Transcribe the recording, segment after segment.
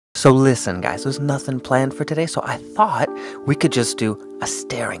So listen, guys, there's nothing planned for today, so I thought we could just do a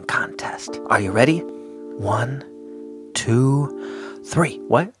staring contest. Are you ready? 1, 2, 3.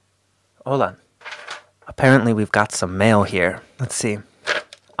 What? Hold on. Apparently we've got some mail here. Let's see.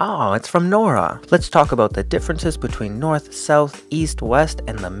 Oh, it's from Nora. Let's talk about the differences between North, South, East, West,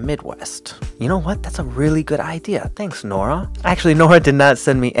 and the Midwest. You know what? That's a really good idea. Thanks, Nora. Actually, Nora did not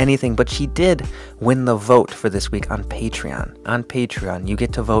send me anything, but she did win the vote for this week on Patreon. On Patreon, you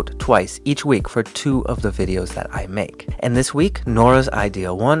get to vote twice each week for 2 of the videos that I make. And this week, Nora's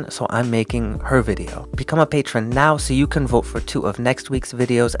idea won, so I'm making her video. Become a patron now so you can vote for 2 of next week's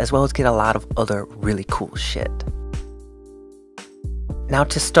videos, as well as get a lot of other really cool shit. Now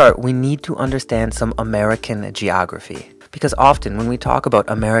to start, we need to understand some American geography. Because often when we talk about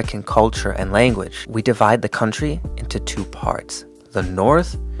American culture and language, we divide the country into 2 parts, the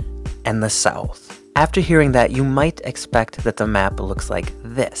North and the South. After hearing that, you might expect that the map looks like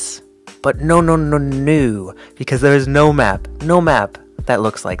this. But no, because there is no map that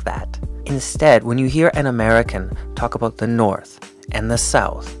looks like that. Instead, when you hear an American talk about the North and the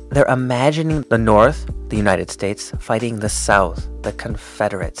South, they're imagining the North, the United States, fighting the South, the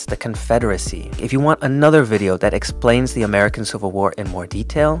Confederates, the Confederacy. If you want another video that explains the American Civil War in more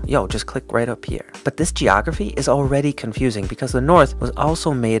detail, just click right up here. But this geography is already confusing because the North was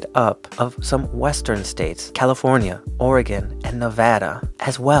also made up of some western states, California, Oregon, and Nevada.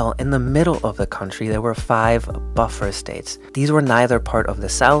 As well, in the middle of the country, there were 5 buffer states. These were neither part of the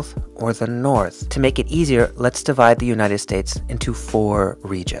South or the North. To make it easier, let's divide the United States into 4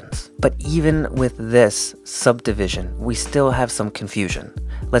 regions. But even with this subdivision, we still have some confusion.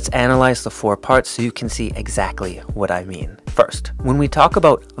 Let's analyze the 4 parts so you can see exactly what I mean. First, when we talk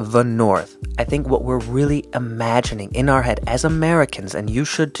about the North, I think what we're really imagining in our head as Americans, and you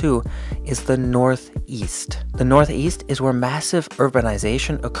should too, is the Northeast. The Northeast is where massive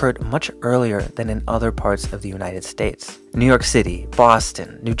urbanization occurred much earlier than in other parts of the United States. New York City,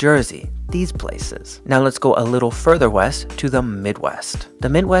 Boston, New Jersey, these places. Now let's go a little further west to the Midwest. The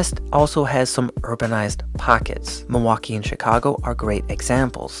Midwest also has some urbanized pockets. Milwaukee and Chicago are great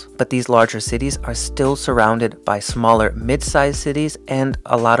examples, but these larger cities are still surrounded by smaller mid-sized cities and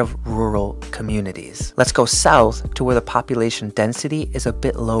a lot of rural communities. Let's go south to where the population density is a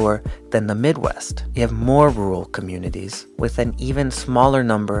bit lower than the Midwest. You have more rural communities with an even smaller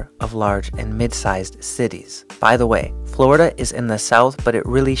number of large and mid-sized cities. By the way, Florida is in the south, but it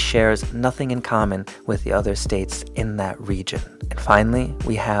really shares nothing in common with the other states in that region. And finally,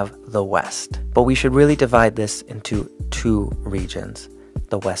 we have the West. But we should really divide this into 2 regions,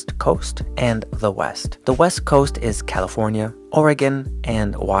 the West Coast and the West. The West Coast is California, Oregon,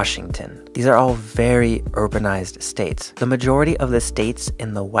 and Washington. These are all very urbanized states. The majority of the states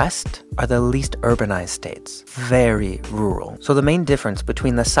in the West are the least urbanized states, very rural. So the main difference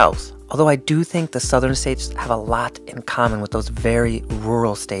between the South, although I do think the southern states have a lot in common with those very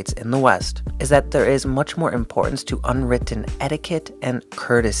rural states in the West, is that there is much more importance to unwritten etiquette and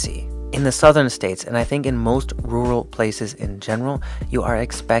courtesy. In the southern states, and I think in most rural places in general, you are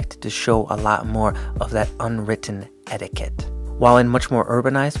expected to show a lot more of that unwritten etiquette. While in much more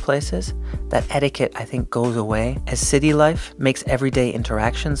urbanized places, that etiquette I think goes away as city life makes everyday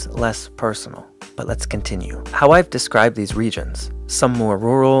interactions less personal. But let's continue. How I've described these regions, some more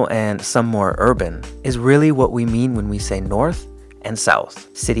rural and some more urban, is really what we mean when we say North and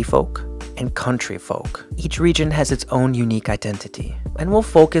South, city folk and country folk. Each region has its own unique identity, and we'll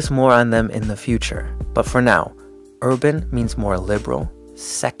focus more on them in the future. But for now, urban means more liberal,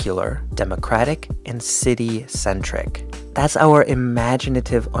 secular, democratic, and city-centric. That's our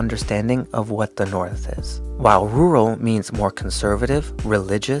imaginative understanding of what the North is. While rural means more conservative,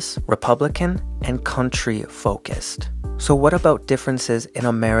 religious, Republican, and country-focused. So what about differences in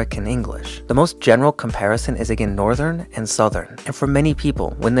American English? The most general comparison is again Northern and Southern. And for many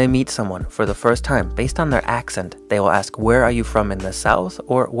people, when they meet someone for the first time, based on their accent, they will ask, where are you from in the South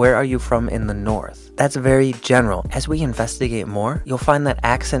or where are you from in the North? That's very general. As we investigate more, you'll find that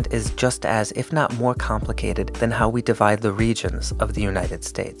accent is just as, if not more complicated than how we divide the regions of the United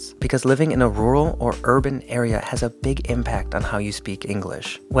States. Because living in a rural or urban area has a big impact on how you speak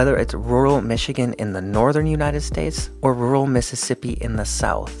English. Whether it's rural Michigan in the northern United States or rural Mississippi in the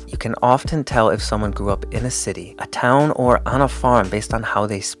South, you can often tell if someone grew up in a city, a town, or on a farm based on how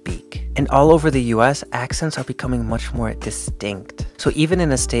they speak. And all over the US, accents are becoming becoming much more distinct. So even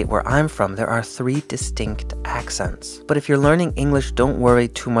in a state where I'm from, there are 3 distinct accents. But if you're learning English, don't worry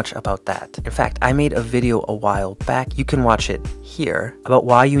too much about that. In fact, I made a video a while back, you can watch it here, about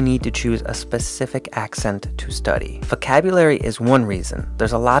why you need to choose a specific accent to study. Vocabulary is one reason.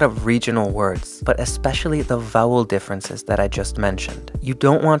 There's a lot of regional words, but especially the vowel differences that I just mentioned. You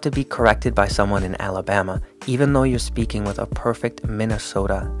don't want to be corrected by someone in Alabama, even though you're speaking with a perfect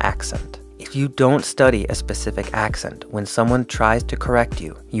Minnesota accent. If you don't study a specific accent, when someone tries to correct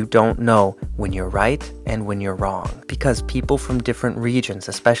you, you don't know when you're right and when you're wrong. Because people from different regions,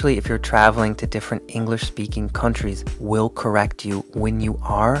 especially if you're traveling to different English-speaking countries, will correct you when you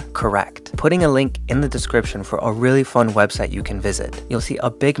are correct. Putting a link in the description for a really fun website you can visit. You'll see a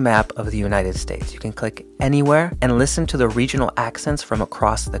big map of the United States. You can click anywhere and listen to the regional accents from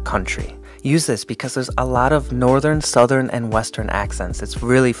across the country. Use this because there's a lot of northern, southern, and western accents. It's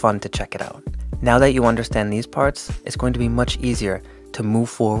really fun to check it out. Now that you understand these parts, it's going to be much easier to move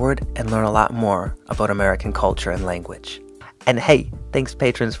forward and learn a lot more about American culture and language. And hey, thanks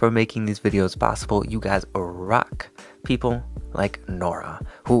patrons for making these videos possible. You guys rock. People like Nora,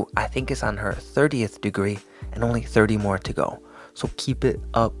 who I think is on her 30th degree and only 30 more to go. So keep it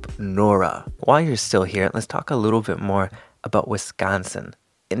up, Nora. While you're still here, let's talk a little bit more about Wisconsin.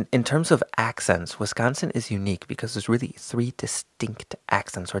 In terms of accents, Wisconsin is unique because there's really 3 distinct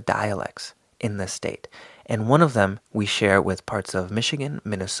accents or dialects in this state. And one of them we share with parts of Michigan,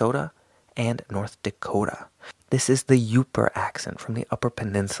 Minnesota, and North Dakota. This is the Yooper accent from the Upper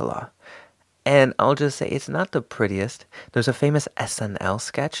Peninsula. And I'll just say it's not the prettiest. There's a famous SNL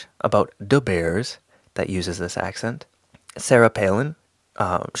sketch about the Bears that uses this accent. Sarah Palin,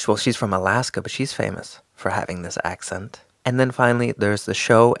 well, she's from Alaska, but she's famous for having this accent. And then finally, there's the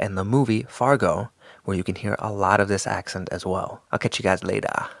show and the movie Fargo, where you can hear a lot of this accent as well. I'll catch you guys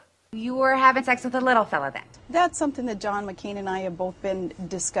later. You were having sex with a little fella then? That's something that John McCain and I have both been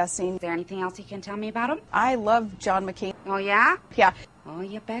discussing. Is there anything else you can tell me about him? I love John McCain. Oh, yeah? Yeah. Oh,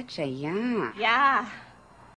 you betcha, yeah. Yeah.